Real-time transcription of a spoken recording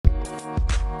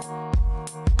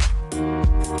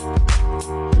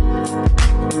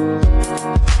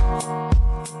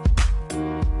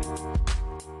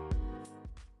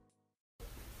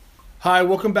Hi,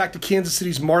 welcome back to Kansas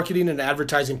City's Marketing and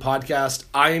Advertising Podcast.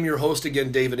 I am your host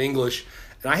again, David English,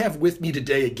 and I have with me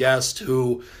today a guest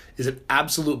who is an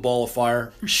absolute ball of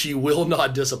fire. She will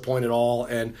not disappoint at all,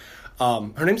 and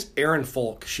her name's Erin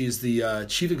Folk. She's the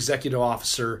Chief Executive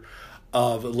Officer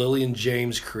of Lillian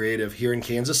James Creative here in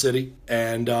Kansas City,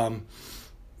 and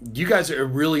you guys are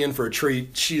really in for a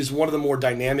treat. She is one of the more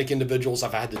dynamic individuals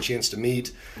I've had the chance to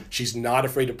meet. She's not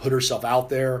afraid to put herself out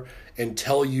there and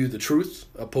tell you the truth,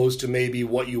 opposed to maybe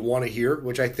what you want to hear,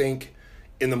 which I think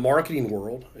in the marketing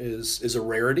world is a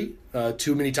rarity.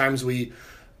 Too many times we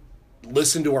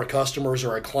listen to our customers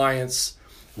or our clients,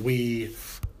 we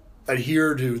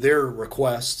adhere to their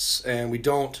requests, and we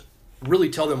don't really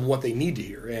tell them what they need to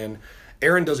hear. And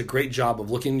Erin does a great job of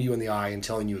looking you in the eye and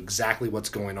telling you exactly what's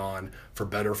going on, for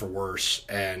better, for worse,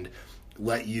 and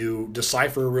let you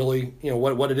decipher really,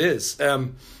 what it is.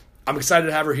 I'm excited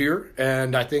to have her here,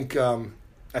 and I think it's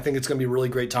going to be a really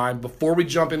great time. Before we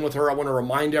jump in with her, I want to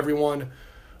remind everyone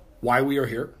why we are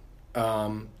here.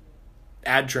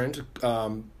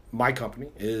 AdTrend, my company,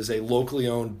 is a locally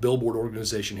owned billboard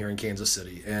organization here in Kansas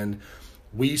City, and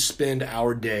we spend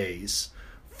our days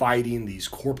fighting these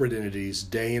corporate entities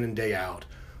day in and day out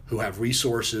who have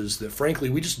resources that, frankly,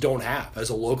 we just don't have. As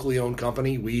a locally owned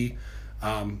company, we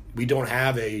don't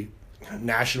have a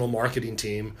national marketing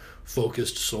team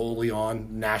focused solely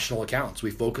on national accounts.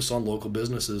 We focus on local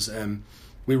businesses, and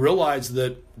we realize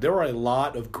that there are a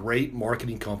lot of great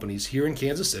marketing companies here in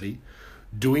Kansas City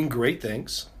doing great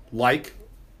things, like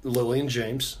Lillian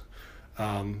James,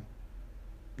 that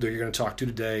you're going to talk to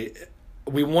today.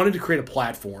 We wanted to create a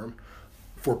platform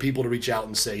for people to reach out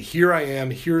and say, here I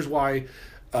am, here's why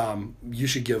you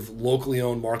should give locally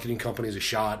owned marketing companies a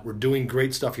shot. We're doing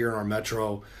great stuff here in our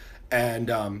metro, and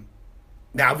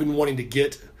now I've been wanting to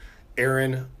get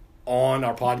Erin on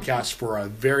our podcast for a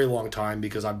very long time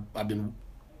because I've been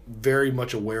very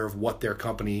much aware of what their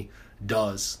company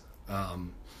does.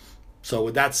 So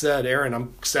with that said, Erin,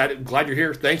 I'm excited. Glad you're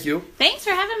here. Thank you. Thanks for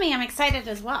having me. I'm excited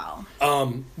as well.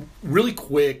 Really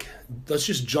quick, let's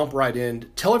just jump right in.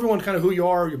 Tell everyone kind of who you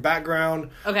are, your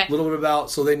background, okay, a little bit about,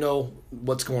 so they know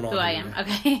what's going on. Who I am.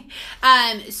 Okay.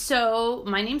 So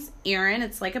my name's Erin.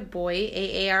 It's like a boy,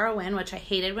 Aaron, which I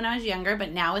hated when I was younger, but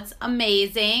now it's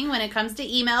amazing when it comes to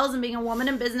emails and being a woman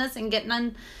in business and getting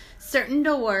on certain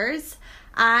doors.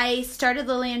 I started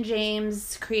Lillian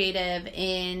James Creative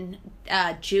in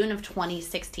June of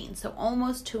 2016, so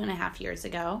almost 2.5 years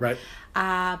ago. Right.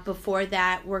 Before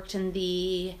that, worked in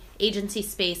the agency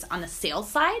space on the sales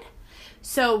side.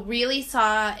 So really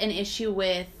saw an issue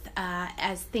with,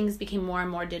 as things became more and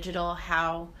more digital,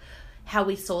 how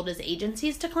we sold as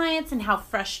agencies to clients and how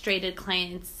frustrated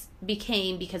clients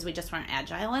became because we just weren't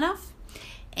agile enough.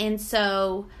 And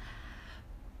so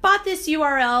bought this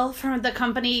URL from the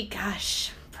company,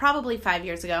 probably 5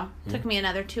 years ago. Took me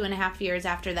another 2.5 years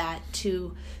after that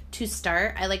to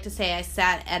start. I like to say I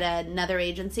sat at another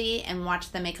agency and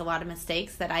watched them make a lot of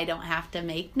mistakes that I don't have to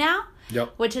make now,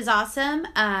 which is awesome,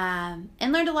 and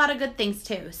learned a lot of good things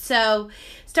too. So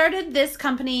started this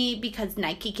company because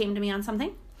Nike came to me on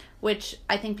something, which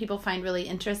I think people find really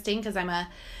interesting because I'm a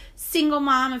single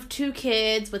mom of 2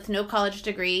 kids with no college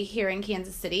degree here in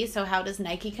Kansas City. So how does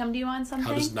Nike come to you on something?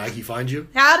 How does Nike find you?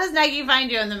 How does Nike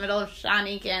find you in the middle of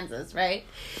Shawnee, Kansas, right?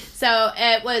 So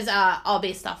it was all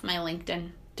based off my LinkedIn,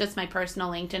 just my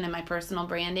personal LinkedIn and my personal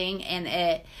branding. And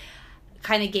it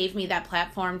kind of gave me that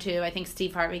platform to, I think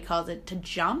Steve Harvey calls it, to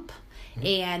jump. Mm-hmm.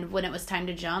 And when it was time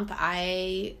to jump,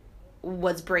 I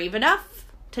was brave enough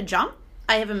to jump.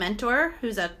 I have a mentor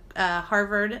who's a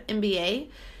Harvard MBA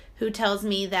who tells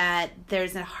me that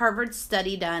there's a Harvard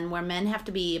study done where men have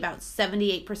to be about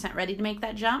 78% ready to make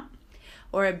that jump,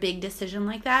 or a big decision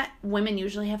like that. Women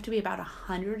usually have to be about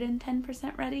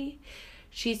 110% ready.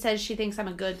 She says she thinks I'm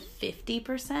a good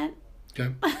 50%.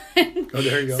 Okay. Oh,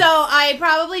 there you go. So I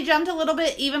probably jumped a little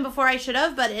bit even before I should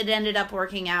have, but it ended up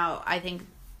working out, I think,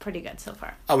 pretty good so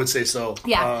far. I would say so.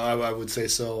 Yeah. I would say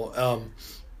so.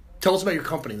 Tell us about your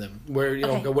company then. Where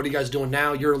what are you guys doing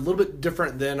now? You're a little bit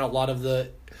different than a lot of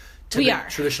the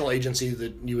traditional agency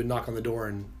that you would knock on the door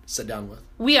and sit down with.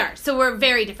 We are. So we're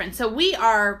very different. So we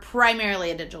are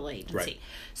primarily a digital agency. Right.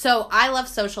 So I love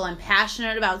social. I'm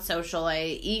passionate about social.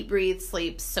 I eat, breathe,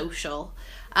 sleep social.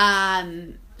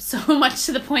 So much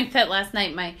to the point that last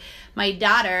night my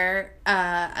daughter,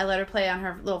 I let her play on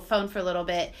her little phone for a little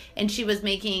bit, and she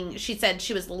said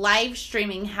she was live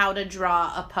streaming how to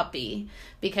draw a puppy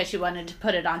because she wanted to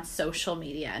put it on social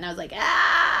media. And I was like,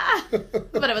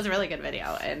 but it was a really good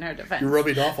video in her defense. You're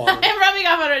rubbing off on her. I'm rubbing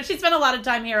off on her. She spent a lot of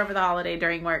time here over the holiday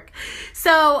during work.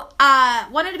 So,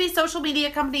 wanted to be a social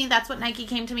media company. That's what Nike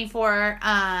came to me for.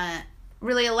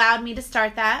 really allowed me to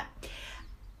start that.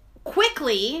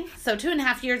 Quickly, so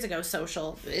 2.5 years ago,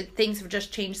 things have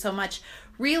just changed so much.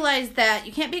 Realized that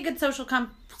you can't be a good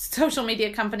social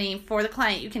media company for the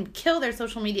client. You can kill their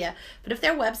social media, but if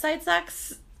their website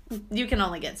sucks, you can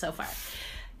only get so far.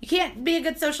 You can't be a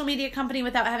good social media company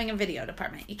without having a video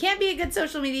department. You can't be a good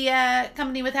social media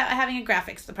company without having a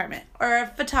graphics department or a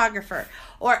photographer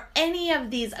or any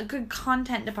of these, a good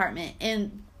content department.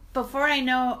 And before I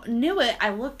knew it, I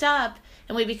looked up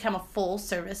and we become a full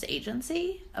service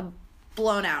agency.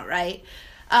 Blown out, right?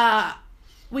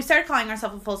 We started calling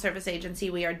ourselves a full service agency.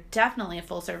 We are definitely a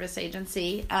full service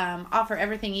agency. Offer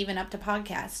everything, even up to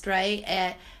podcast, right?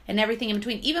 And everything in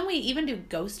between. We even do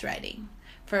ghostwriting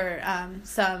for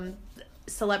some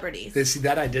celebrities. See,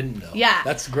 that I didn't know. Yeah.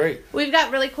 That's great. We've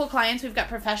got really cool clients. We've got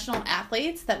professional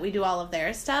athletes that we do all of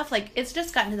their stuff. Like, it's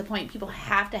just gotten to the point people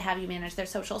have to have you manage their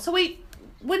social. So we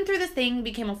went through this thing,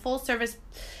 became a full service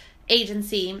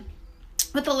agency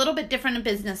with a little bit different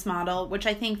business model, which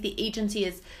I think the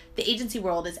agency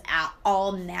world is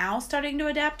all now starting to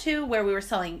adapt to, where we were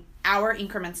selling our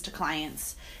increments to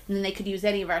clients, and then they could use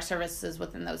any of our services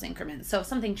within those increments. So if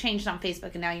something changed on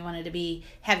Facebook and now you wanted to be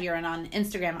heavier and on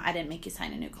Instagram, I didn't make you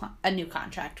sign a new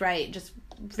contract, right? Just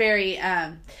very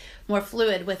more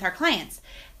fluid with our clients.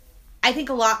 I think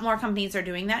a lot more companies are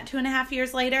doing that 2.5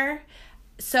 years later.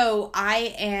 So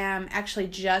I am actually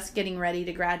just getting ready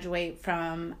to graduate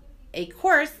from a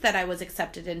course that I was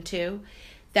accepted into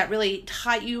that really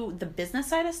taught you the business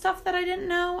side of stuff that I didn't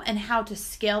know and how to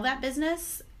scale that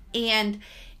business. And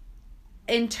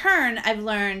in turn, I've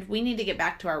learned we need to get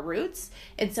back to our roots.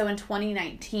 And so in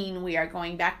 2019, we are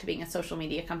going back to being a social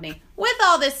media company with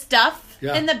all this stuff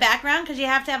in the background, because you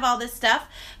have to have all this stuff.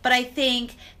 But I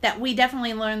think that we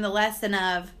definitely learned the lesson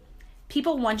of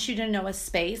people want you to know a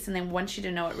space and they want you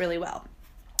to know it really well.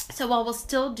 So while we'll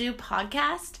still do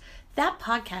podcast, that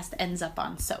podcast ends up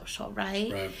on social,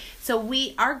 right? So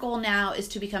our goal now is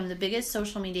to become the biggest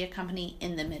social media company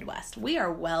in the Midwest. We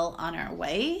are well on our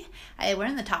way. We're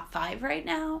in the top 5 right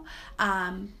now.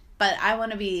 But I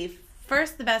want to be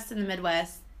first the best in the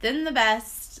Midwest, then the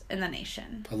best in the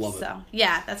nation. I love it. So,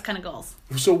 yeah, that's kind of goals.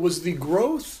 So was the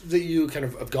growth that you kind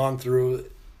of have gone through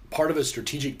part of a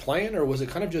strategic plan, or was it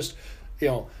kind of just,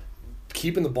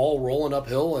 keeping the ball rolling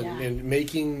uphill and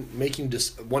making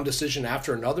one decision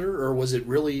after another, or was it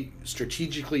really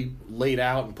strategically laid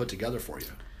out and put together for you?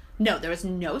 No, there was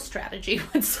no strategy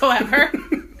whatsoever,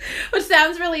 which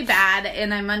sounds really bad,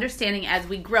 and I'm understanding as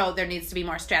we grow there needs to be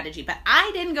more strategy, but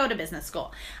I didn't go to business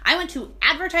school. I went to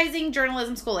advertising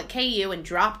journalism school at KU and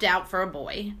dropped out for a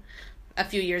boy a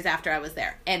few years after I was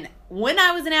there. And when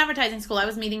I was in advertising school, I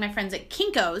was meeting my friends at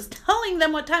Kinko's, telling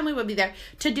them what time we would be there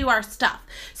to do our stuff.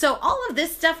 So all of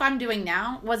this stuff I'm doing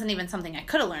now wasn't even something I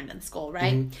could have learned in school,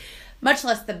 right? Mm-hmm. Much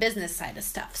less the business side of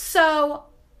stuff. So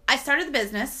I started the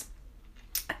business,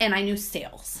 and I knew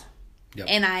sales. Yep.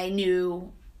 And I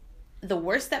knew the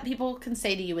worst that people can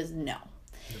say to you is no.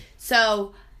 Yep.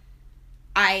 So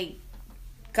I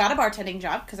got a bartending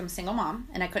job because I'm a single mom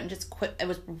and I couldn't just quit. It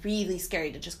was really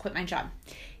scary to just quit my job.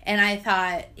 And I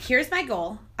thought, here's my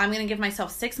goal. I'm going to give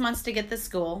myself 6 months to get this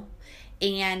school,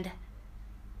 and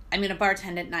I'm going to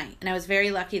bartend at night. And I was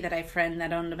very lucky that I had a friend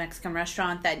that owned a Mexican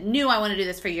restaurant that knew I wanted to do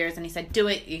this for years, and he said, do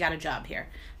it. You got a job here,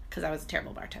 because I was a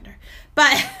terrible bartender.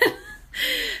 But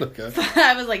okay.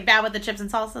 I was like bad with the chips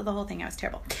and salsa, the whole thing. I was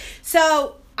terrible.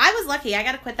 So I was lucky. I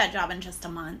got to quit that job in just a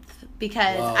month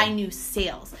because I knew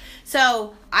sales.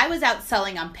 So I was out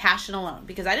selling on passion alone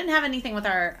because I didn't have anything with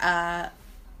our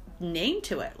name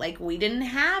to it. Like, we didn't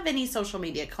have any social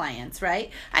media clients,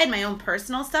 right? I had my own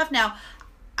personal stuff. Now,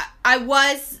 I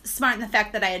was smart in the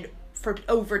fact that I had, for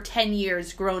over 10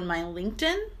 years, grown my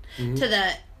LinkedIn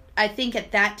to I think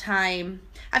at that time,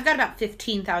 I've got about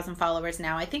 15,000 followers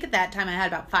now. I think at that time I had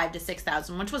about 5,000 to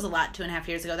 6,000, which was a lot 2.5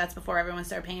 years ago. That's before everyone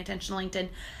started paying attention to LinkedIn.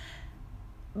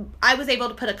 I was able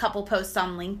to put a couple posts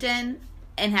on LinkedIn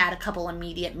and had a couple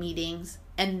immediate meetings,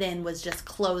 and then was just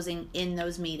closing in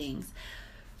those meetings.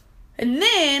 And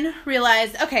then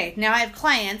realized, okay, now I have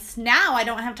clients. Now I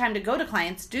don't have time to go to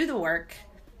clients, do the work,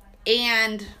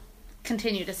 and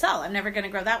continue to sell. I'm never going to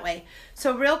grow that way.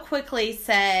 So real quickly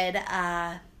said,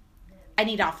 I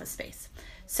need office space.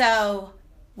 So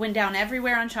went down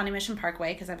everywhere on Shawnee Mission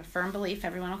Parkway because I have a firm belief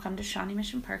everyone will come to Shawnee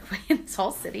Mission Parkway in this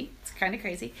whole city. It's kind of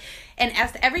crazy. And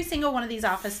asked every single one of these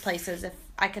office places if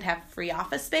I could have free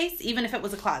office space, even if it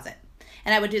was a closet.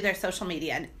 And I would do their social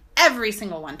media. And every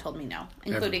single one told me no,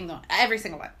 including every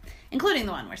single one, including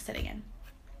the one we're sitting in.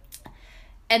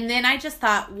 And then I just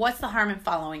thought, what's the harm in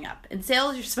following up? In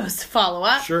sales, you're supposed to follow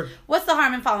up. Sure. What's the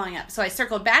harm in following up? So I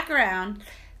circled back around,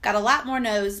 got a lot more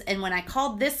no's. And when I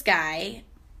called this guy,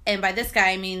 and by this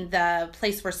guy I mean the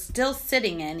place we're still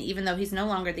sitting in, even though he's no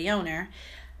longer the owner,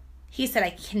 he said, I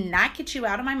cannot get you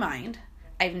out of my mind.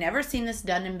 I've never seen this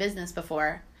done in business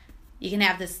before. You can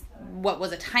have this, what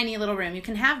was a tiny little room. You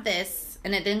can have this,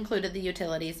 and it included the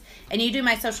utilities. And you do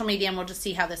my social media, and we'll just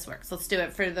see how this works. Let's do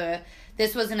it for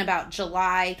this was in about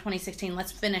July 2016.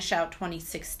 Let's finish out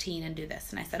 2016 and do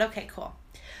this. And I said, okay, cool.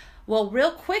 Well,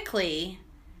 real quickly,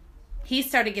 he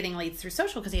started getting leads through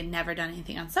social because he had never done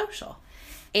anything on social.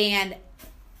 And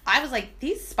I was like,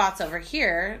 these spots over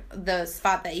here, the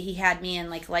spot that he had me in,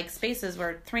 like spaces,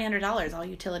 were $300, all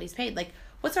utilities paid. Like,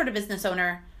 what sort of business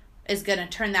owner is going to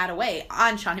turn that away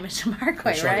on Shawnee Mission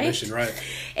Parkway, Shawnee right? Mission, right.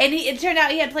 And it turned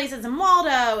out he had places in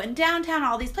Waldo and downtown,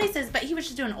 all these places, but he was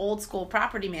just doing old school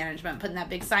property management, putting that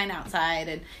big sign outside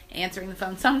and answering the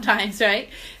phone sometimes, right?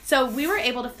 So we were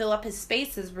able to fill up his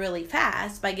spaces really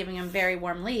fast by giving him very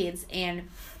warm leads, and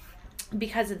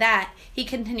because of that, he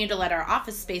continued to let our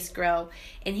office space grow,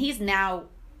 and he's now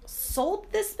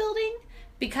sold this building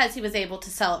because he was able to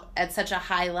sell at such a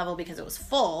high level because it was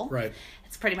full. Right.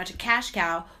 It's pretty much a cash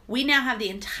cow. We now have the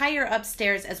entire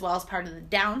upstairs as well as part of the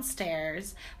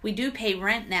downstairs. We do pay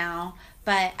rent now,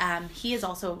 but he is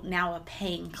also now a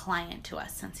paying client to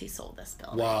us since he sold this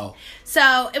building. Wow.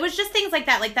 So it was just things like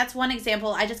that. Like, that's one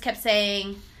example. I just kept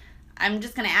saying, I'm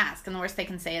just going to ask, and the worst they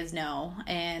can say is no.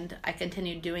 And I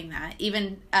continued doing that,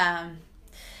 even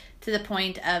to the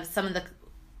point of some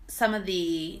of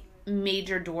the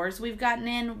major doors we've gotten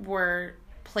in were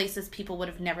places people would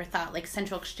have never thought. Like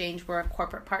Central Exchange, we're a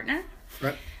corporate partner.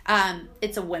 Right.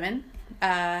 It's a women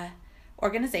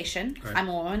organization. Right. I'm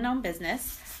a woman-owned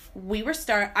business.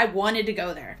 I wanted to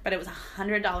go there, but it was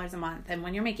 $100 a month. And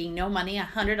when you're making no money,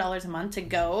 $100 a month to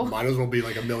go, Might as well be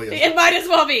like $1 million. it might as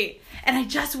well be. And I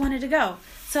just wanted to go.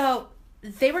 So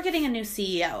they were getting a new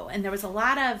CEO, and there was a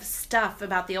lot of stuff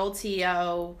about the old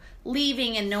CEO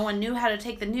leaving, and no one knew how to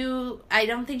take the new. I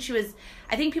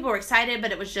think people were excited,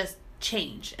 but it was just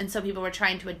change. And so people were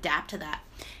trying to adapt to that.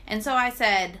 And so I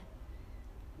said,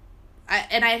 I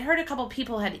had heard a couple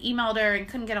people had emailed her and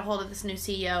couldn't get a hold of this new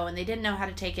CEO, and they didn't know how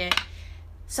to take it.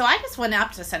 So I just went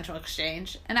up to Central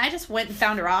Exchange, and I just went and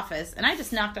found her office, and I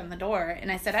just knocked on the door,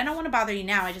 and I said, I don't want to bother you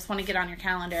now. I just want to get on your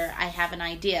calendar. I have an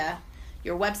idea.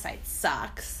 Your website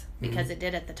sucks, because it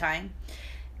did at the time,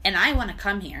 and I want to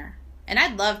come here. And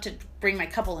I'd love to bring my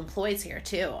couple employees here,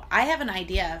 too. I have an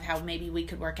idea of how maybe we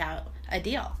could work out a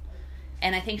deal.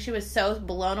 And I think she was so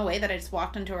blown away that I just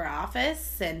walked into her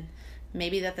office, and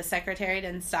maybe that the secretary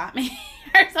didn't stop me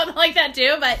or something like that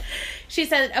too. But she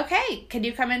said, okay, can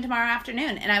you come in tomorrow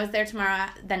afternoon? And I was there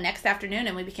the next afternoon,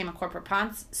 and we became a corporate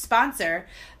sponsor,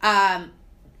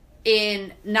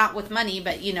 in not with money,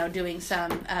 but, doing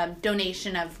some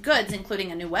donation of goods,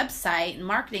 including a new website and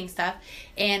marketing stuff.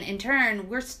 And in turn,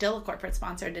 we're still a corporate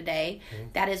sponsor today. Mm-hmm.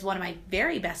 That is one of my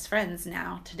very best friends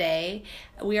now today.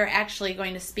 We are actually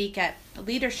going to speak at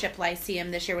Leadership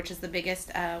Lyceum this year, which is the biggest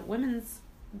women's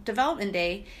development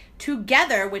day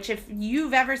together, which if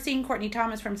you've ever seen Courtney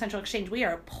Thomas from Central Exchange, we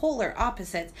are polar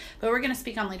opposites, but we're going to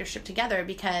speak on leadership together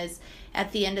because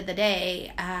at the end of the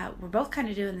day, we're both kind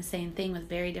of doing the same thing with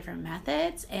very different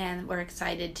methods, and we're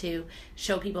excited to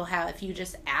show people how if you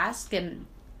just ask and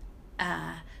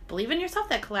believe in yourself,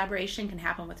 that collaboration can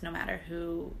happen with no matter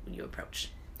who you approach.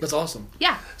 That's awesome.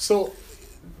 Yeah. So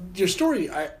your story,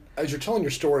 as you're telling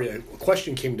your story, a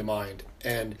question came to mind,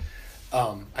 and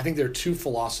I think there are two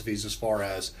philosophies as far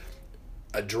as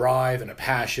a drive and a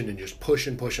passion and just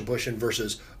pushing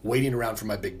versus waiting around for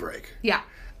my big break. Yeah.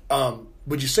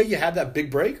 Would you say you had that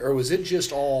big break, or was it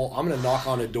just all, I'm going to knock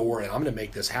on a door and I'm going to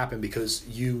make this happen because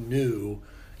you knew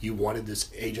you wanted this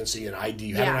agency and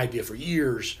you had an idea for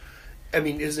years? I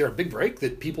mean, is there a big break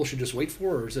that people should just wait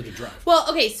for, or is it a drive? Well,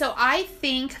 okay, so I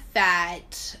think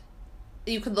that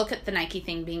you could look at the Nike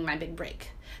thing being my big break.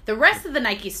 The rest of the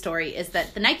Nike story is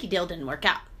that the Nike deal didn't work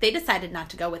out. They decided not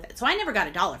to go with it. So I never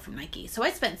got $1 from Nike. So I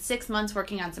spent 6 months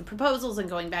working on some proposals and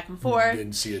going back and forth.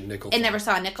 Didn't see a nickel. And never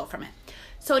saw a nickel from it.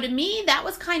 So to me, that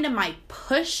was kind of my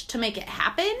push to make it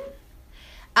happen.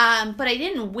 But I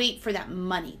didn't wait for that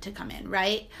money to come in,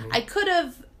 right? Mm-hmm. I could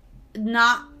have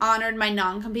not honored my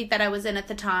non-compete that I was in at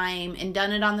the time and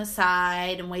done it on the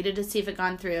side and waited to see if it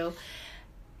gone through.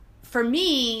 For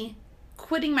me,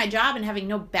 quitting my job and having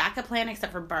no backup plan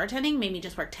except for bartending made me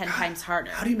just work 10 times harder.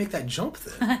 How do you make that jump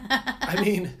then? I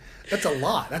mean, that's a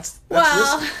lot. That's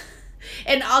well, risky.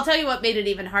 And I'll tell you what made it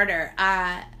even harder.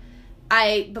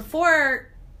 Before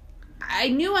I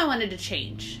knew I wanted to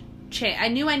change. I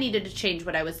knew I needed to change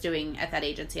what I was doing at that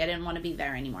agency. I didn't want to be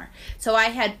there anymore. So I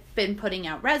had been putting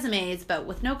out resumes, but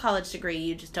with no college degree,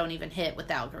 you just don't even hit with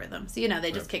the algorithms. You know,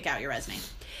 they just kick out your resume.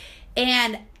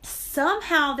 And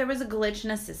somehow there was a glitch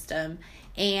in a system,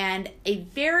 and a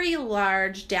very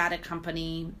large data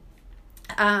company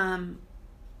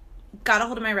got a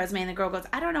hold of my resume, and the girl goes,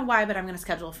 I don't know why, but I'm going to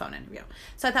schedule a phone interview.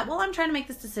 So I thought, well, I'm trying to make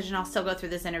this decision. I'll still go through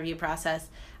this interview process.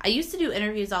 I used to do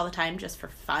interviews all the time just for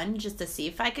fun, just to see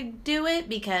if I could do it,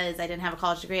 because I didn't have a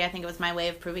college degree. I think it was my way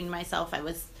of proving to myself I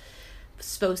was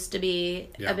supposed to be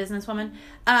a businesswoman.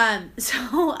 So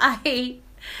I,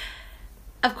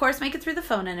 of course, make it through the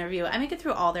phone interview. I make it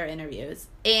through all their interviews.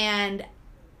 And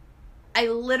I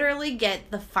literally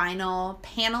get the final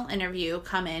panel interview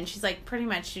come in. She's like, pretty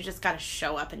much, you just got to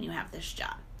show up and you have this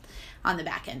job on the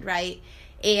back end, right?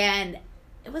 And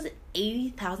it was an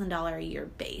 $80,000 a year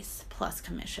base plus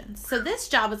commissions. So this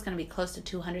job was going to be close to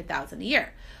 $200,000 a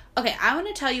year. Okay, I want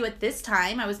to tell you, at this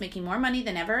time, I was making more money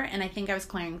than ever, and I think I was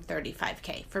clearing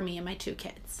 $35K for me and my 2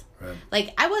 kids. Right.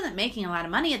 Like, I wasn't making a lot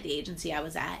of money at the agency I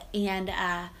was at, and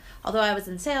although I was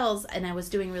in sales and I was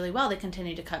doing really well, they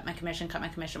continued to cut my commission,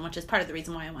 which is part of the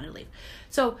reason why I wanted to leave.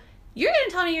 So you're going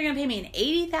to tell me you're going to pay me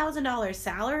an $80,000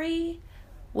 salary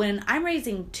when I'm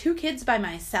raising 2 kids by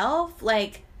myself?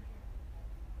 Like,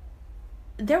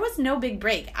 there was no big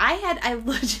break. I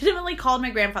legitimately called my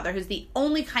grandfather, who's the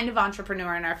only kind of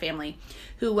entrepreneur in our family,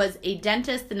 who was a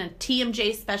dentist and a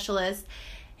TMJ specialist.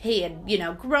 He had,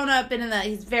 grown up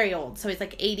he's very old, so he's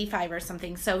like 85 or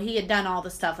something. So he had done all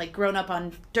the stuff, like grown up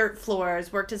on dirt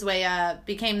floors, worked his way up,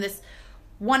 became this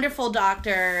wonderful doctor,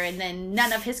 and then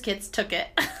none of his kids took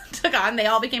on. They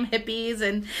all became hippies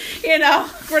and,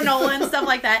 granola and stuff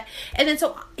like that. And then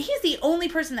so he's the only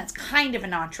person that's kind of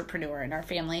an entrepreneur in our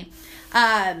family.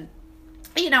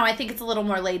 I think it's a little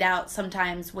more laid out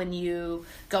sometimes when you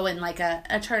go in like a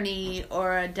attorney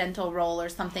or a dental role or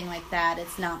something like that.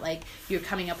 It's not like you're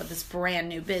coming up with this brand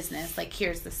new business. Like,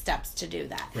 here's the steps to do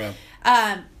that. Right.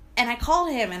 And I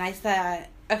called him and I said,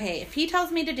 okay, if he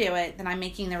tells me to do it, then I'm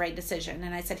making the right decision.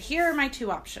 And I said, here are my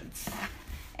 2 options.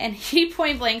 And he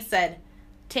point blank said,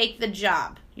 take the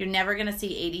job. You're never going to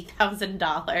see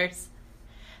 $80,000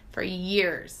 for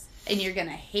years. And you're going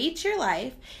to hate your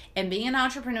life. And being an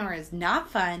entrepreneur is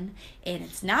not fun. And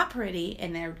it's not pretty.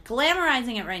 And they're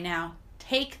glamorizing it right now.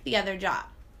 Take the other job.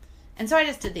 And so I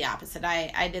just did the opposite.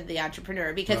 I did the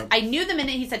entrepreneur. Because I knew the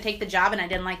minute he said take the job and I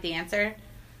didn't like the answer,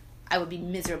 I would be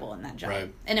miserable in that job.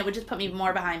 Right. And it would just put me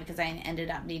more behind because I ended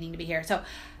up needing to be here. So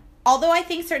although I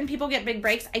think certain people get big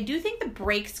breaks, I do think the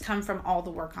breaks come from all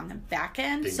the work on the back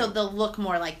end. Bingo. So they'll look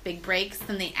more like big breaks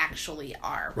than they actually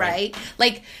are, right?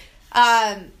 Like,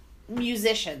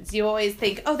 musicians, you always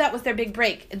think, oh, that was their big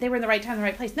break. They were in the right time, in the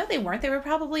right place. No, they weren't. They were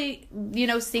probably,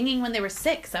 singing when they were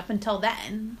 6 up until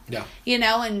then. Yeah.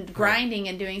 And grinding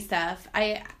and doing stuff.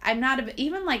 I'm not,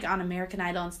 even like on American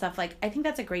Idol and stuff, like, I think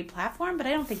that's a great platform, but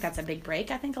I don't think that's a big break.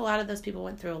 I think a lot of those people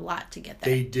went through a lot to get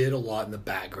there. They did a lot in the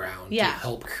background to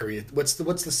help create. What's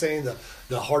the saying?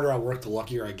 The harder I work, the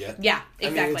luckier I get. Yeah,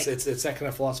 exactly. I mean, it's that kind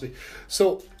of philosophy.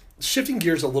 So, shifting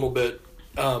gears a little bit,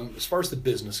 as far as the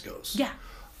business goes. Yeah.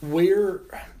 Where,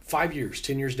 5 years,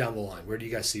 10 years down the line, where do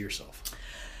you guys see yourself?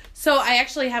 So I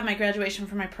actually have my graduation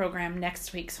from my program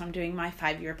next week, so I'm doing my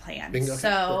 5-year plan. Bingo.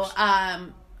 So I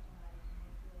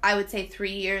would say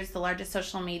 3 years, the largest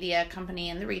social media company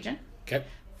in the region. Okay.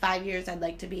 5 years, I'd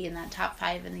like to be in that top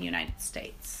 5 in the United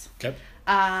States. Okay.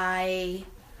 I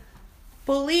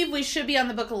believe we should be on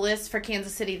the book list for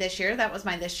Kansas City this year. That was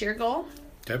my this year goal.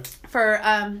 Okay. For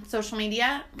social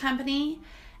media company.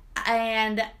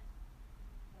 And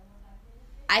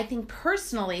I think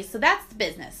personally, so that's the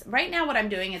business. Right now what I'm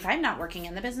doing is I'm not working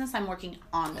in the business, I'm working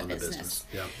on the business.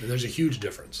 Yeah, and there's a huge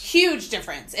difference. Huge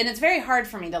difference. And it's very hard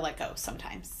for me to let go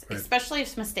sometimes, especially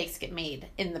if mistakes get made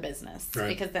in the business.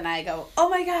 Because then I go, oh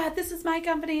my God, this is my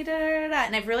company, da, da, da.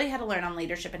 And I've really had to learn on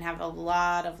leadership and have a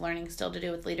lot of learning still to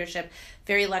do with leadership.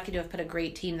 Very lucky to have put a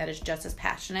great team that is just as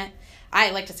passionate.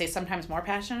 I like to say sometimes more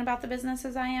passionate about the business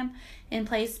as I am in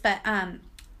place. But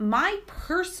my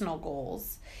personal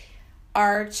goals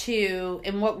are to,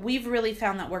 and what we've really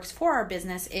found that works for our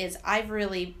business is I've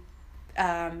really,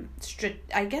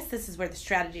 I guess this is where the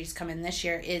strategies come in this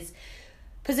year, is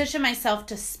position myself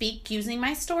to speak using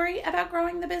my story about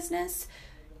growing the business.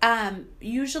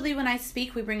 Usually when I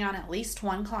speak, we bring on at least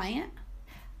one client.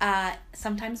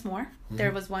 Sometimes more. Mm-hmm.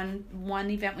 There was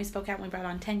one event we spoke at and we brought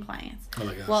on 10 clients. Oh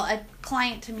my gosh. Well, a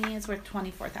client to me is worth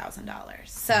 $24,000.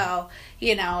 So,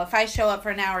 if I show up for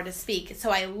an hour to speak.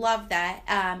 So I love that.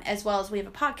 As well as we have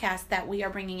a podcast that we are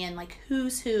bringing in like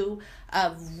who's who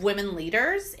of women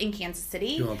leaders in Kansas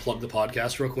City. You want to plug the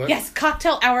podcast real quick? Yes,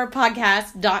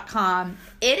 cocktailhourpodcast.com.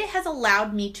 It has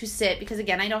allowed me to sit, because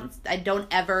again, I don't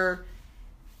ever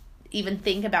even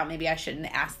think about maybe I shouldn't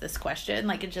ask this question.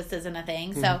 Like, it just isn't a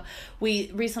thing. Mm-hmm. So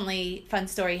we recently, fun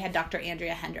story, had Dr.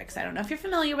 Andrea Hendricks. I don't know if you're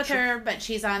familiar with her, but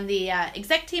she's on the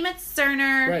exec team at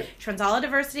Cerner. Right. She runs all of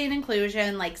diversity and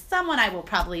inclusion. Like, someone I will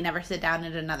probably never sit down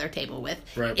at another table with.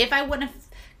 Right. If I wouldn't have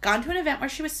gone to an event where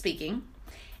she was speaking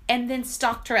and then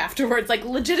stalked her afterwards, like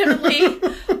legitimately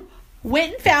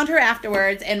went and found her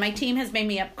afterwards, and my team has made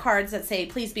me up cards that say,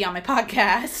 please be on my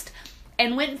podcast,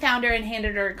 and went and found her and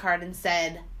handed her a card and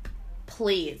said,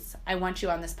 please, I want you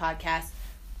on this podcast.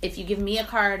 If you give me a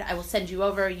card, I will send you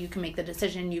over. You can make the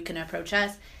decision. You can approach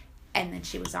us. And then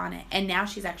she was on it. And now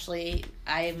she's actually,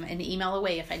 I'm an email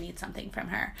away if I need something from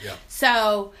her. Yeah.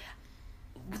 So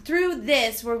through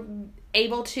this, we're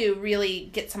able to really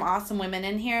get some awesome women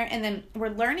in here. And then we're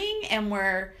learning and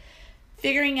we're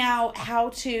figuring out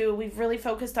we've really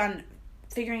focused on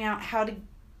figuring out how to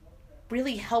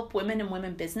really help women and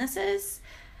women businesses.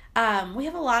 We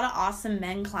have a lot of awesome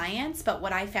men clients, but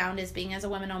what I found is being as a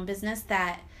women-owned business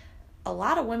that a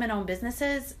lot of women-owned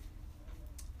businesses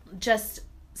just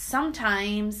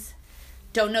sometimes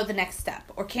don't know the next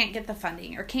step or can't get the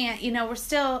funding or can't, we're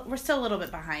still a little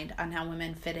bit behind on how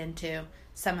women fit into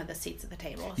some of the seats at the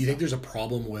table. You think there's a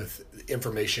problem with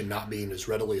information not being as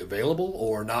readily available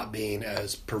or not being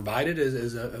as provided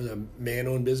as a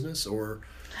man-owned business, or...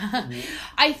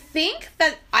 I think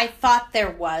that I thought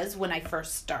there was when I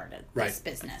first started this right.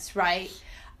 business, right?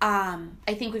 I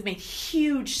think we've made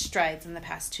huge strides in the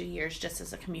past 2 years just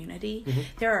as a community. Mm-hmm.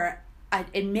 There are,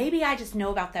 and maybe I just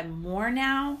know about them more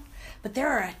now, but there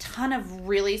are a ton of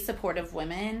really supportive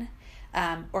women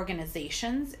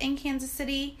organizations in Kansas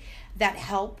City that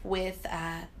help with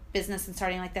business and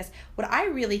starting like this. What I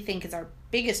really think is our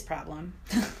biggest problem,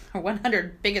 our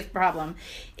 100 biggest problem,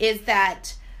 is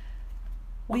that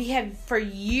we have for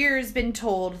years been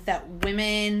told that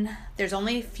women, there's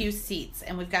only a few seats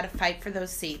and we've got to fight for those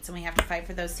seats and we have to fight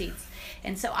for those seats.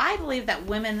 And so I believe that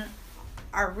women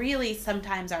are really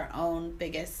sometimes our own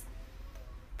biggest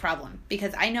problem,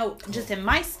 because I know just in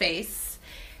my space,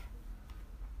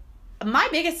 my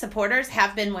biggest supporters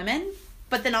have been women,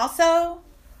 but then also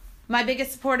my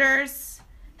biggest supporters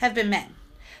have been men.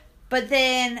 But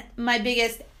then my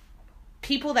biggest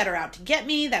people that are out to get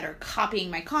me, that are copying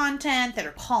my content, that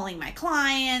are calling my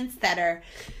clients, that are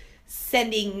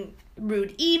sending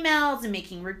rude emails and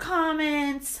making rude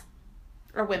comments,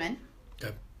 are women.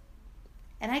 Yep.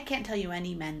 And I can't tell you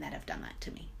any men that have done that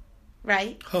to me.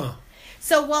 Right? Huh.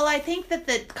 So while I think that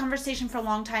the conversation for a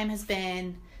long time has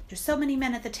been, there's so many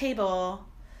men at the table,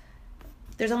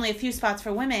 there's only a few spots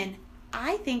for women,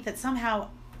 I think that somehow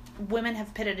women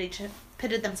have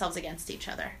pitted themselves against each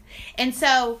other. And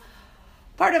so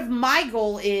part of my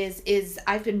goal is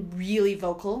I've been really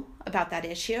vocal about that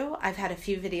issue. I've had a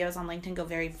few videos on LinkedIn go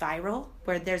very viral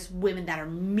where there's women that are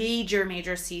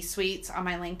major C-suites on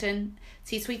my LinkedIn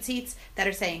C-suite seats that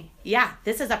are saying, yeah,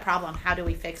 this is a problem. How do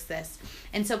we fix this?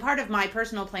 And so part of my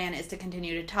personal plan is to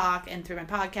continue to talk and through my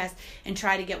podcast and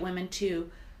try to get women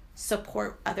to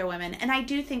support other women. And I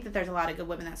do think that there's a lot of good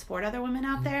women that support other women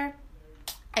out there.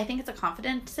 I think it's a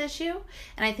confidence issue.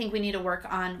 And I think we need to work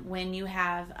on when you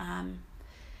have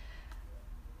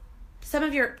some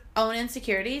of your own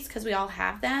insecurities, because we all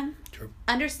have them. True.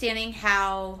 Understanding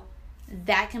how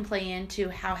that can play into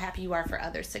how happy you are for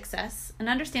others' success, and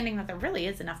understanding that there really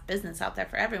is enough business out there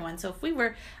for everyone. So if we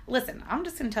were, listen, I'm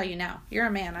just going to tell you now, you're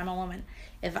a man, I'm a woman.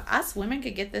 If us women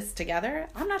could get this together,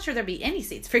 I'm not sure there'd be any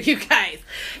seats for you guys.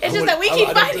 It's just that we keep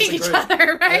fighting each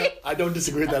other, right? I don't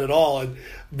disagree with that at all.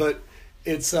 But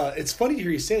it's funny to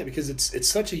hear you say that, because it's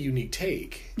such a unique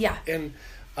take. Yeah. And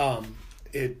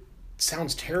it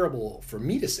sounds terrible for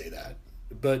me to say that,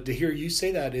 but to hear you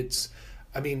say that, I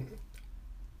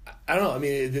don't know. I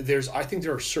mean, I think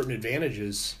there are certain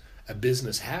advantages a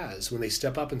business has when they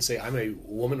step up and say, I'm a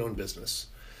woman-owned business,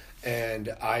 and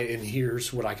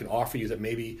here's what I can offer you that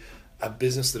maybe a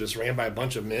business that is ran by a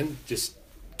bunch of men just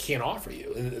can't offer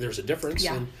you. And there's a difference.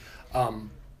 Yeah. And,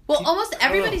 almost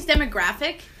everybody's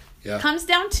demographic comes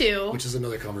down to, which is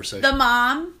another conversation, the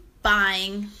mom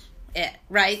buying it,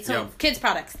 right? So Yeah. kids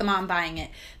products, the mom buying it.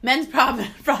 Men's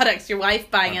products, your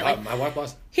wife buying it. My wife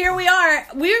was. Here we are.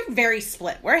 We're very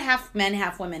split. We're half men,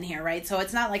 half women here, right? So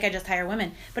it's not like I just hire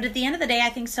women. But at the end of the day, I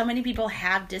think so many people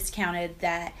have discounted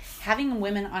that having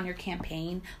women on your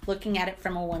campaign, looking at it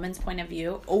from a woman's point of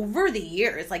view over the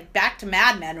years, like back to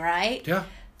Mad Men, right? Yeah.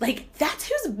 Like, that's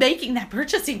who's making that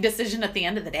purchasing decision at the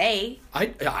end of the day. I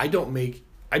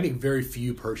make very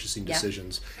few purchasing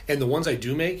decisions. And the ones I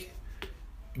do make,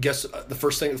 guess the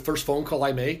first phone call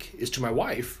I make is to my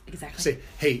wife. Exactly. Say,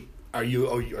 hey, are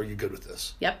you good with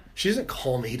this? Yep. She doesn't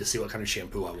call me to see what kind of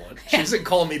shampoo I want. She doesn't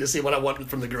call me to see what I want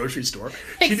from the grocery store.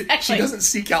 Exactly. She doesn't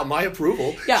seek out my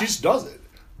approval. Yeah. She just does it.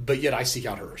 But yet I seek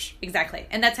out hers. Exactly.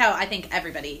 And that's how I think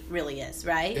everybody really is,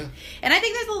 right? Yeah. And I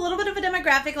think there's a little bit of a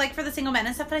demographic, like for the single men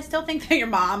and stuff, but I still think that your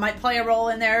mom might play a role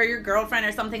in there, or your girlfriend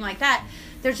or something like that.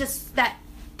 There's just that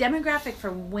demographic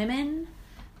for women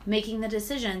making the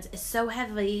decisions is so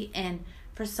heavy, and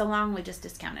for so long we just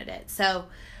discounted it. So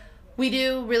we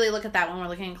do really look at that when we're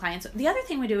looking at clients. The other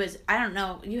thing we do is, I don't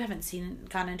know, you haven't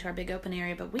gone into our big open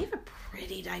area, but we have a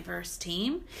pretty diverse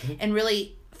team, and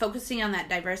really focusing on that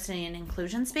diversity and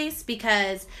inclusion space,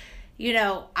 because, you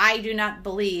know, I do not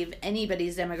believe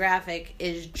anybody's demographic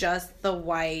is just the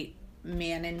white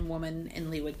man and woman in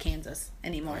Leawood, Kansas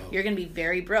anymore. Oh. You're going to be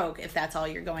very broke if that's all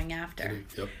you're going after.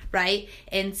 Yep. Right?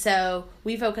 And so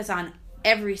we focus on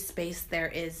every space there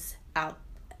is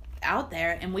out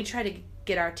there, and we try to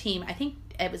get our team. I think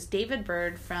it was David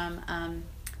Bird from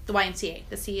the YMCA,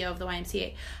 the CEO of the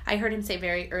YMCA. I heard him say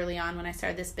very early on when I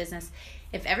started this business,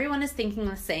 if everyone is thinking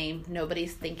the same,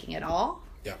 nobody's thinking at all.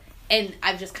 Yeah. And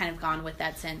I've just kind of gone with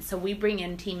that since. So we bring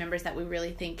in team members that we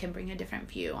really think can bring a different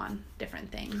view on different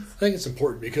things. I think it's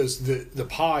important because the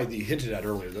pie that you hinted at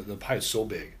earlier, the pie is so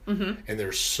big, and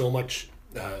there's so much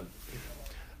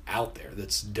out there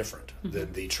that's different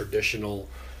than the traditional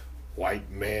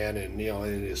white man, and you know,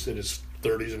 in his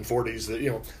 30s and 40s,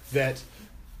 that that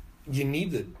you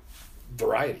need the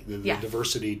variety, the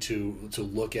diversity to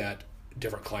look at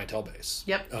different clientele base.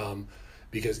 Yep.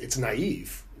 Because it's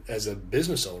naive as a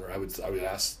business owner. I would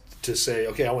ask to say,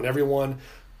 okay, I want everyone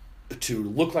to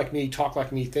look like me, talk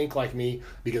like me, think like me,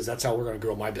 because that's how we're going to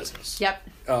grow my business. Yep.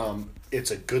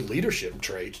 It's a good leadership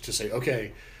trait to say,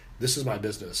 okay, this is my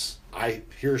business.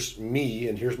 Here's me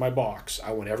and here's my box.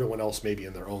 I want everyone else maybe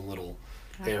in their own little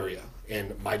area,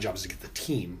 and my job is to get the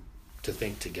team to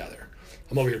think together.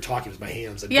 I'm over here talking with my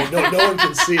hands. No one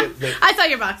can see it. But, I saw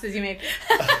your boxes you made.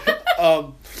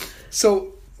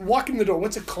 So walking the door,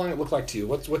 what's a client look like to you?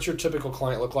 What's your typical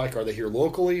client look like? Are they here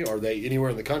locally? Are they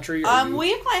anywhere in the country?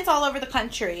 We have clients all over the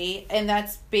country, and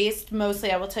that's based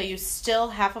mostly, I will tell you, still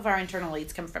half of our internal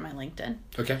leads come from my LinkedIn.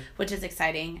 Okay. Which is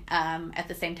exciting. At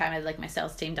the same time, I'd like my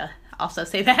sales team to also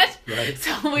say that. Right.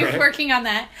 So we're working on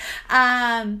that.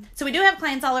 So we do have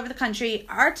clients all over the country.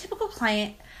 Our typical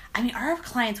client, our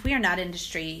clients, we are not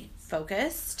industry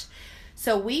focused.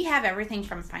 So we have everything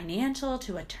from financial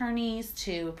to attorneys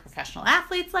to professional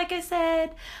athletes, like I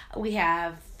said. We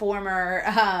have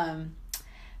former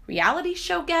reality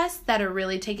show guests that are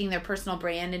really taking their personal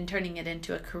brand and turning it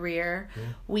into a career.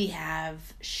 We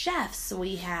have chefs.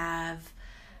 We have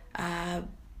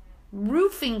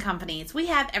roofing companies. We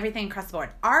have everything across the board.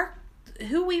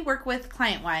 Who we work with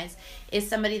client-wise is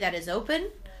somebody that is open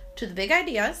to the big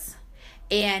ideas.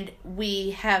 And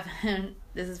we have,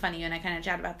 this is funny, you and I kind of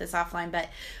chat about this offline, but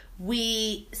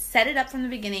we set it up from the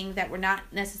beginning that we're not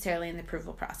necessarily in the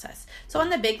approval process. So on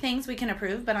the big things we can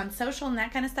approve, but on social and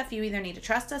that kind of stuff, you either need to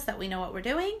trust us that we know what we're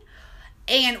doing.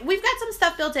 And we've got some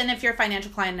stuff built in if you're a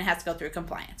financial client and it has to go through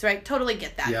compliance, right? Totally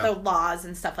get that. Yeah. The laws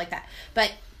and stuff like that.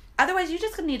 But otherwise, you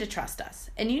just need to trust us.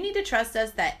 And you need to trust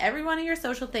us that every one of your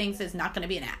social things is not going to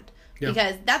be an ad. Yeah.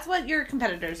 Because that's what your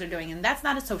competitors are doing, and that's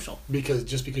not a social. Because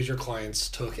just because your clients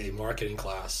took a marketing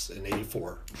class in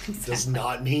 '84 does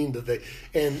not mean that they...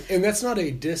 And that's not a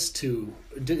any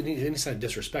kind of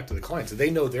disrespect to the clients.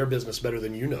 They know their business better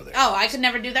than you know theirs. Oh, I could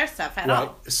never do their stuff at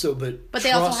all. So, but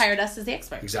they also hired us as the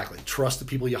experts. Exactly. Trust the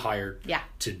people you hired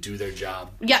to do their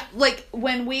job. Yeah, like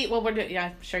when we're doing... Yeah,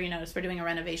 I'm sure you noticed we're doing a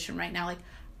renovation right now. Like,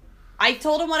 I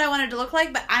told them what I wanted to look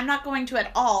like, but I'm not going to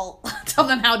at all tell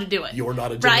them how to do it. You're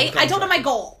not a general right? I told them my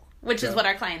goal, which is what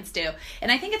our clients do.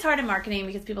 And I think it's hard in marketing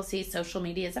because people see social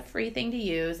media as a free thing to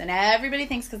use, and everybody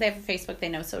thinks because they have a Facebook, they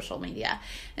know social media.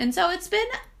 And so it's been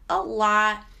a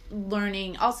lot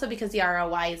learning, also because the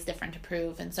ROI is different to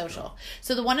prove in social.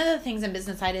 So one of the things in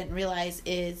business I didn't realize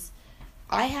is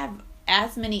I have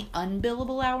as many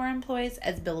unbillable hour employees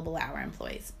as billable hour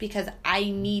employees, because I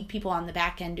need people on the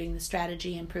back end doing the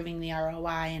strategy, improving the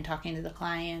ROI, and talking to the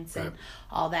clients and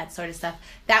all that sort of stuff.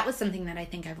 That was something that I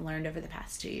think I've learned over the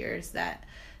past 2 years, that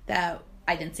that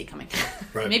I didn't see coming.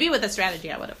 Right. Maybe with a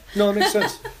strategy I would have. No, it makes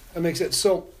sense. That makes sense.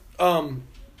 So,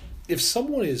 if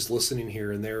someone is listening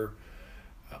here and they're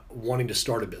wanting to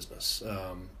start a business,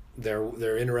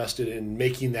 they're interested in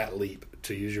making that leap,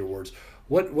 to use your words,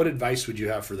 what advice would you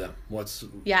have for them? What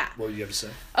would you have to say?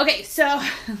 Okay, so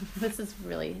this is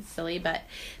really silly, but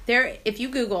if you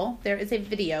Google, there is a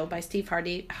video by Steve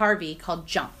Harvey called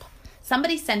Jump.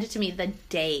 Somebody sent it to me the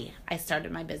day I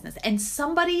started my business. And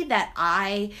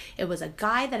it was a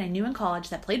guy that I knew in college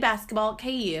that played basketball at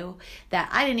KU that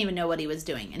I didn't even know what he was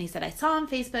doing. And he said, I saw on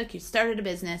Facebook, you started a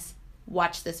business,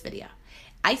 watch this video.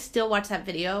 I still watch that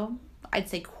video, I'd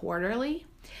say quarterly,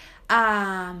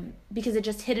 because it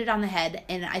just hit it on the head.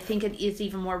 And I think it is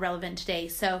even more relevant today.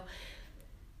 So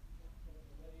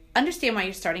understand why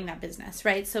you're starting that business,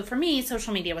 right? So for me,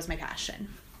 social media was my passion.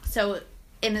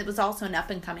 And it was also an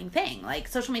up-and-coming thing. Like,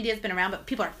 social media has been around, but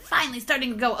people are finally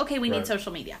starting to go, okay, we need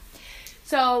social media.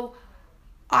 So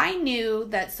I knew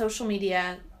that social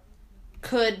media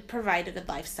could provide a good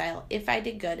lifestyle if I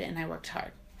did good and I worked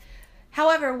hard.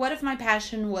 However, what if my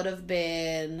passion would have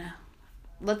been,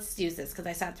 let's use this because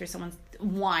I sat through someone's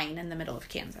wine in the middle of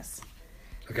Kansas.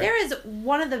 Okay. There is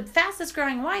one of the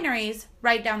fastest-growing wineries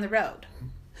right down the road.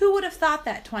 Who would have thought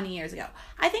that 20 years ago?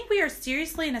 I think we are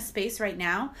seriously in a space right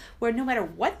now where no matter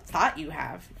what thought you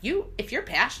have, if you're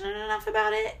passionate enough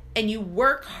about it and you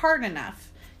work hard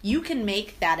enough, you can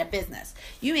make that a business.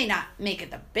 You may not make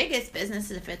it the biggest business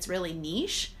if it's really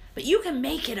niche, but you can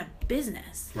make it a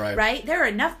business, right? There are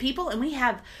enough people, and we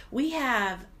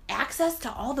have access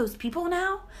to all those people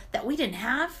now that we didn't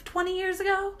have 20 years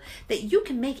ago, that you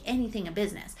can make anything a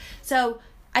business. So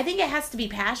I think it has to be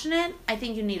passionate. I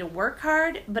think you need to work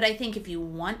hard, but I think if you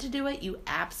want to do it, you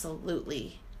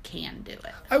absolutely can do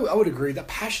it. I would agree. That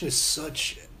passion is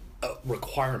such a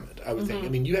requirement, I would think. I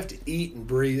mean, you have to eat and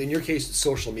breathe. In your case, it's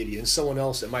social media. And someone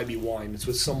else, it might be wine. It's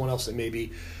with someone else that may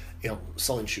be,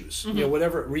 selling shoes.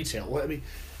 Whatever, retail. I mean,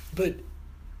 but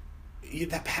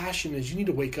that passion is, you need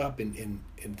to wake up and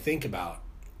think about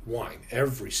wine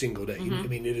every single day. I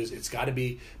mean, it's got to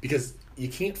be, because you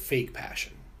can't fake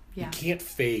passion. Yeah. You can't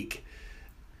fake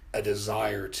a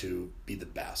desire to be the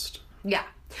best. Yeah.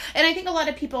 And I think a lot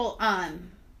of people, I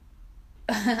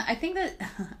think that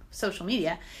social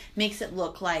media makes it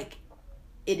look like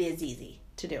it is easy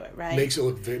to do it, right? Makes it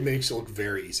look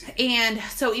very easy. And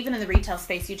so even in the retail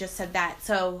space, you just said that.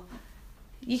 So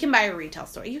you can buy a retail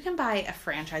store. You can buy a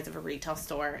franchise of a retail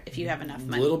store if you have enough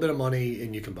money. A little bit of money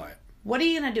and you can buy it. What are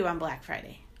you going to do on Black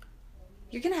Friday?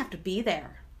 You're going to have to be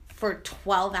there for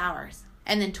 12 hours.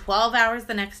 And then 12 hours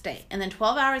the next day. And then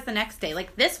 12 hours the next day.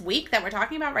 Like this week that we're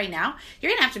talking about right now,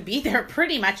 you're going to have to be there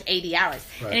pretty much 80 hours.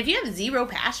 Right. And if you have zero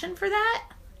passion for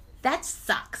that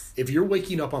sucks. If you're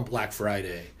waking up on Black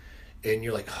Friday and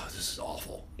you're like, oh, this is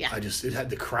awful. Yeah. It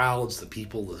had the crowds, the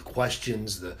people, the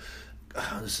questions,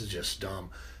 this is just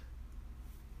dumb.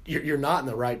 You're not in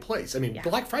the right place. I mean,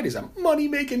 Black Friday's a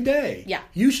money-making day. Yeah.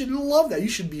 You should love that. You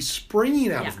should be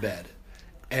springing out of bed.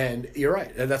 And you're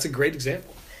right. That's a great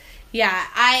example. Yeah,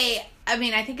 I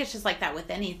mean, I think it's just like that with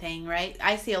anything, right?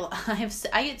 I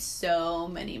get so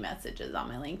many messages on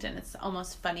my LinkedIn. It's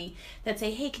almost funny that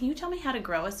say, "Hey, can you tell me how to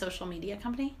grow a social media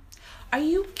company?" Are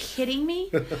you kidding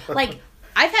me? Like,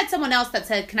 I've had someone else that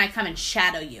said, "Can I come and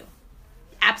shadow you?"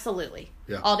 Absolutely,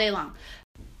 all day long.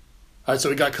 All right, so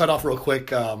we got cut off real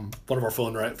quick. One of our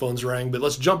phones rang, but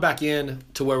let's jump back in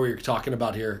to where we were talking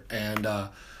about here and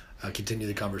continue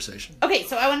the conversation. Okay,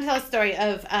 so I want to tell a story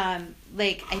of, I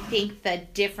think the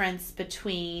difference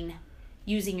between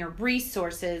using your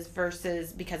resources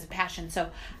versus because of passion.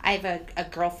 So I have a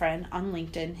girlfriend on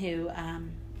LinkedIn who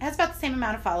has about the same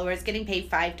amount of followers, getting paid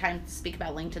 5 times to speak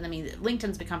about LinkedIn. I mean,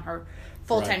 LinkedIn's become her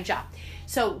full-time job.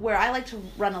 So where I like to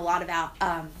run a lot about,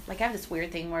 I have this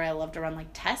weird thing where I love to run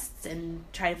tests and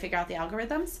try to figure out the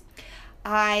algorithms.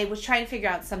 I was trying to figure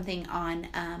out something on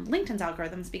LinkedIn's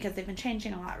algorithms because they've been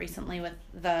changing a lot recently with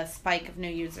the spike of new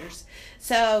users.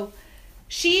 So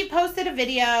she posted a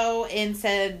video and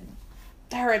said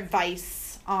her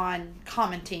advice on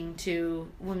commenting to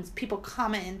when people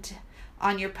comment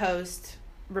on your post,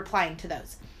 replying to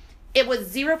those. It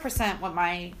was 0% what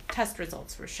my test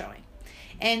results were showing.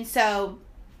 And so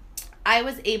I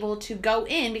was able to go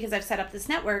in because I've set up this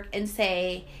network and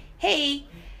say, hey,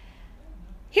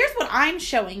 here's what I'm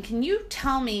showing. Can you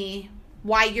tell me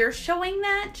why you're showing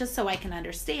that, just so I can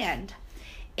understand?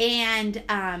 And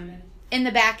in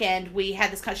the back end, we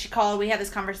had this. She called. We had this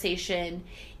conversation,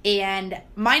 and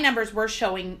my numbers were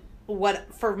showing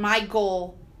what for my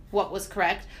goal what was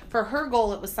correct. For her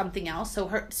goal, it was something else.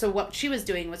 So what she was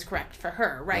doing was correct for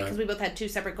her, right? Because we both had two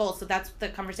separate goals. So that's the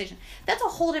conversation. That's a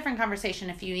whole different conversation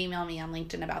if you email me on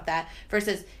LinkedIn about that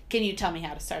versus, can you tell me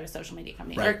how to start a social media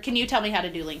company? Right. Or can you tell me how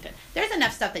to do LinkedIn? There's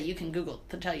enough stuff that you can Google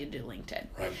to tell you to do LinkedIn.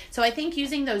 Right. So I think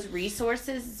using those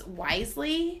resources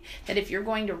wisely, that if you're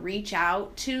going to reach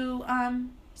out to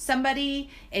somebody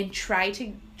and try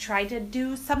to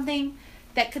do something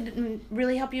that could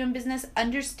really help you in business,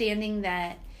 understanding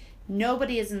that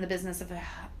nobody is in the business of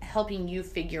helping you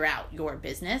figure out your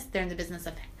business. They're in the business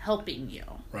of helping you.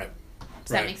 Right.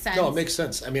 Does that make sense? No, it makes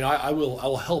sense. I mean, I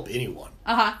will help anyone.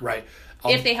 Right.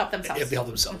 If they help themselves. If they help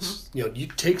themselves. You know, you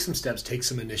take some steps, take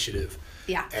some initiative.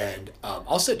 Yeah. And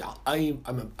I'll say I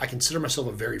consider myself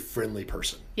a very friendly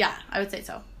person. Yeah, I would say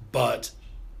so. But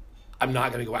I'm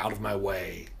not going to go out of my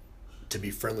way to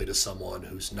be friendly to someone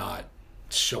who's not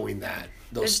showing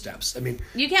those steps. I mean,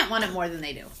 you can't want it more than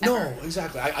they do. Ever. No,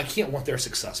 exactly. I can't want their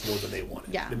success more than they want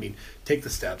it. Yeah. I mean, take the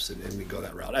steps and go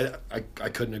that route. I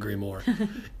couldn't agree more.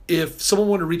 If someone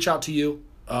wanted to reach out to you,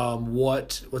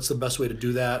 what's the best way to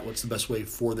do that? What's the best way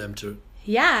for them to?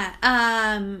 Yeah,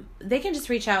 they can just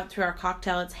reach out through our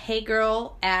cocktail. It's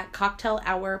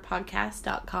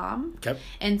heygirl@cocktailhourpodcast.com. Okay.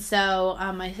 And so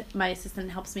my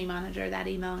assistant helps me monitor that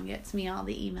email and gets me all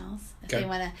the emails. If they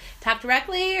want to talk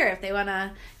directly, or if they want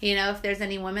to, if there's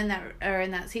any women that are in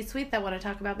that C-suite that want to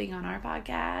talk about being on our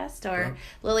podcast, or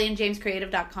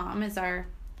LillianJamesCreative.com is our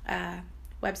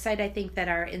website. I think that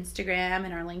our Instagram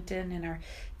and our LinkedIn and our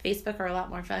Facebook are a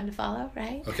lot more fun to follow,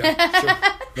 right? Okay, sure.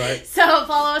 Right. So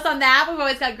follow us on that. We've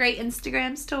always got great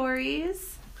Instagram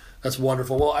stories. That's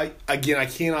wonderful. Well, I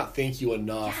cannot thank you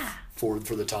enough for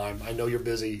the time. I know you're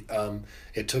busy.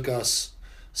 It took us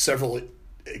several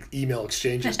email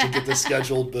exchanges to get this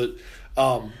scheduled, but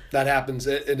that happens.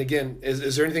 And again,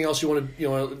 is there anything else you want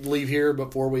to leave here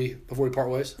before we part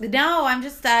ways? No,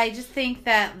 I just think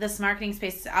that this marketing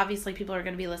space, obviously people are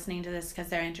going to be listening to this because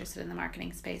they're interested in the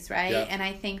marketing space, right? Yeah. And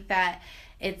I think that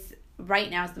it's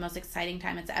right now is the most exciting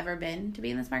time it's ever been to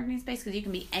be in this marketing space, because you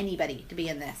can be anybody to be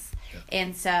in this. Yeah.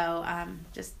 And so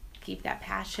just keep that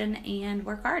passion and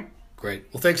work hard. Great.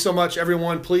 Well, thanks so much,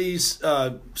 everyone. Please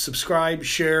subscribe,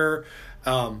 share,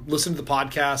 listen to the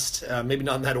podcast, maybe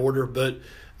not in that order, but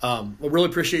I really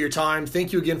appreciate your time.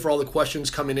 Thank you again for all the questions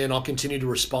coming in. I'll continue to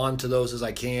respond to those as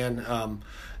I can.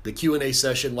 The Q&A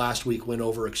session last week went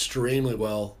over extremely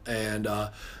well, and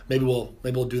maybe we'll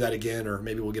do that again, or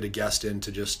maybe we'll get a guest in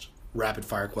to just rapid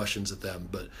fire questions at them.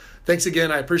 But thanks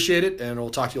again. I appreciate it, and we'll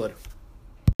talk to you later.